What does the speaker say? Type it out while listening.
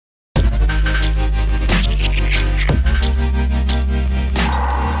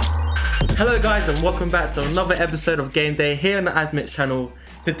Hello guys and welcome back to another episode of Game Day here on the Admix channel.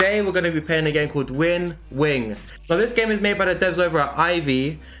 Today we're going to be playing a game called Win Wing. Now this game is made by the devs over at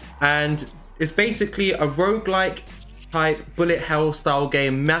Ivy and it's basically a roguelike type bullet hell style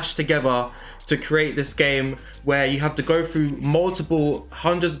game mashed together to create this game where you have to go through multiple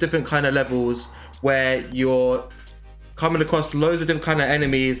hundreds of different kind of levels where you're coming across loads of different kind of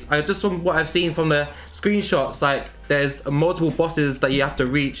enemies. Just from what I've seen from the screenshots, like there's multiple bosses that you have to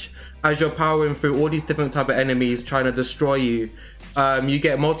reach as you're powering through all these different type of enemies trying to destroy you. You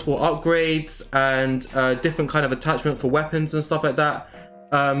get multiple upgrades and different kind of attachment for weapons and stuff like that.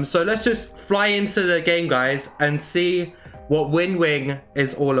 So let's just fly into the game, guys, and see what Win Wing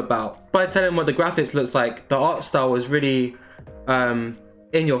is all about. By telling what the graphics looks like, the art style is really in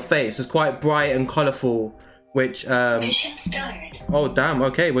your face. It's quite bright and colorful, which oh damn,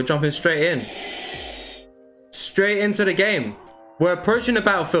 okay, we're jumping straight into the game. We're approaching the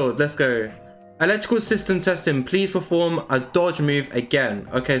battlefield. Let's go. Electrical system testing. Please perform a dodge move again.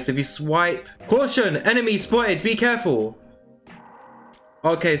 Okay, so if you swipe, caution, enemy spotted, be careful.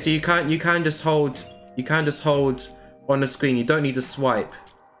 Okay, so you can just hold on the screen. You don't need to swipe.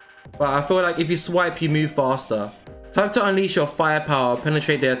 But I feel like if you swipe, you move faster. Time to unleash your firepower,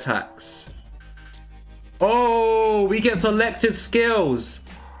 penetrate their attacks. Oh, we get selected skills.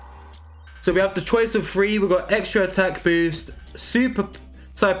 So we have the choice of 3. We've got extra attack boost,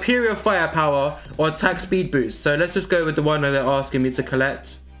 superior firepower, or attack speed boost. So let's just go with the one that they're asking me to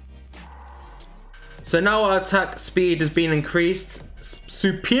collect. So now our attack speed has been increased.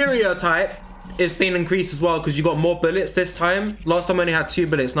 Superior type is being increased as well because you got more bullets this time. Last time I only had 2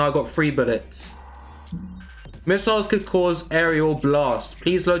 bullets, now I got 3 bullets. Missiles could cause aerial blast.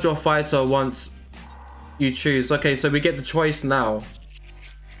 Please load your fighter once you choose. Okay, so we get the choice now.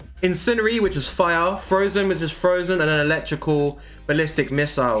 Incendiary, which is fire, frozen, which is frozen, and then electrical ballistic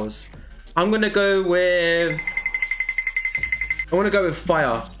missiles. I'm gonna go with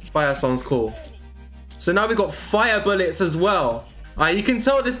fire. Fire sounds cool. So now we got fire bullets as well. You can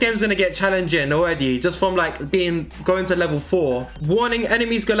tell this game's gonna get challenging already, just from like going to level 4. Warning: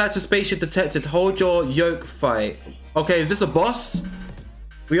 enemies Galactic spaceship detected. Hold your yoke fight. Okay, is this a boss?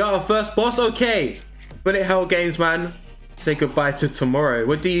 We are our first boss. Okay, bullet hell games, man. Say goodbye to tomorrow.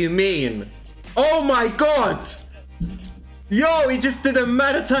 What do you mean? Oh my god! Yo, he just did a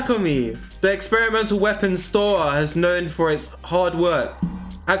mad attack on me. The experimental weapon store has known for its hard work.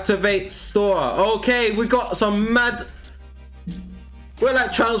 Activate store. Okay, we got some mad... We're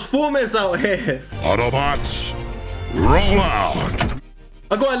like Transformers out here. Autobots, roll out.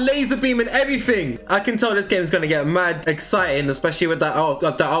 I got a laser beam and everything. I can tell this game is gonna get mad exciting, especially with that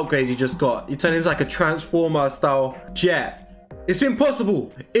upgrade you just got. You turn into like a Transformer style jet. It's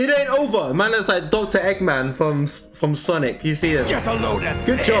impossible. It ain't over. Man, that's like Dr. Eggman from Sonic. You see it? Get a load of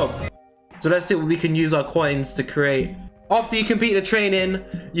Good job. So let's see what we can use our coins to create. After you complete the training,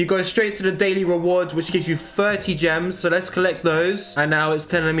 you go straight to the daily rewards, which gives you 30 gems. So let's collect those. And now it's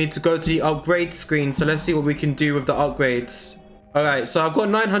telling me to go to the upgrade screen. So let's see what we can do with the upgrades. Alright, so I've got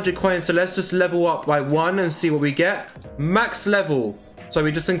 900 coins, so let's just level up by 1 and see what we get. Max level. So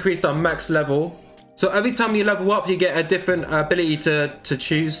we just increased our max level. So every time you level up, you get a different ability to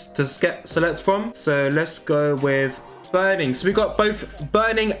choose, to select from. So let's go with burning. So we got both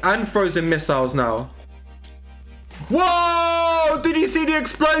burning and frozen missiles now. Whoa! Did you see the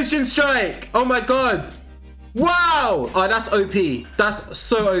explosion strike? Oh my god. Wow! Oh, that's OP. That's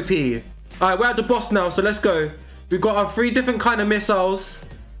so OP. Alright, we're at the boss now, so let's go. We've got our 3 different kind of missiles.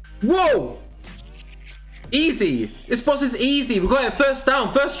 Whoa! Easy. This boss is easy. We got it first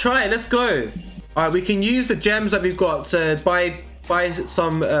down, first try. Let's go. Alright, we can use the gems that we've got to buy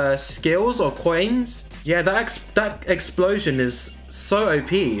some skills or coins. Yeah, that explosion is so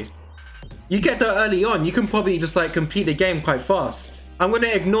OP. You get that early on, you can probably just like complete the game quite fast. I'm gonna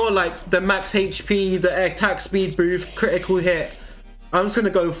ignore like the max HP, the attack speed boost, critical hit. I'm just gonna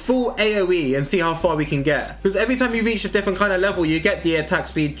go full AoE and see how far we can get. Because every time you reach a different kind of level, you get the attack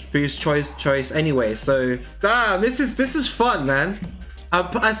speed boost choice anyway. So, damn, this is fun, man.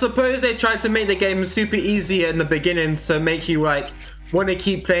 I suppose they tried to make the game super easy in the beginning to make you like want to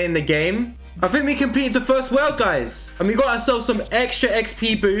keep playing the game. I think we completed the first world, guys. And we got ourselves some extra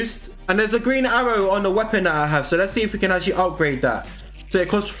XP boost. And there's a green arrow on the weapon that I have. So let's see if we can actually upgrade that. So it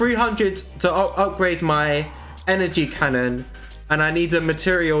costs 300 to upgrade my energy cannon. And I need a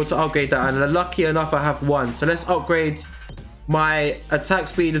material to upgrade that. And lucky enough, I have 1. So let's upgrade. My attack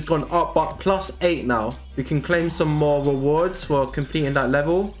speed has gone up, but +8 now. We can claim some more rewards for completing that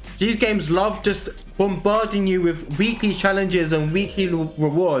level. These games love just bombarding you with weekly challenges and weekly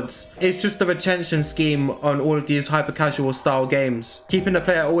rewards. It's just a retention scheme on all of these hyper casual style games, keeping the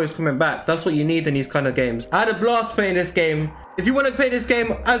player always coming back. That's what you need in these kind of games. I had a blast playing this game. If you want to play this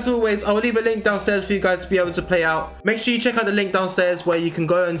game, as always, I'll leave a link downstairs for you guys to be able to play out. Make sure you check out the link downstairs where you can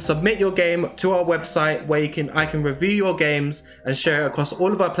go and submit your game to our website, where I can review your games and share it across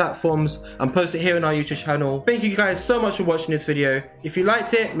all of our platforms and post it here on our YouTube channel. Thank you guys so much for watching this video. If you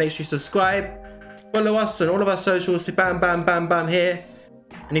liked it, make sure you subscribe, follow us on all of our socials, bam bam bam bam here.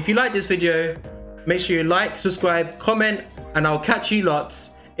 And if you like this video, make sure you like, subscribe, comment, and I'll catch you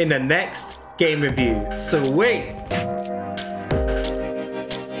lots in the next game review. So wait.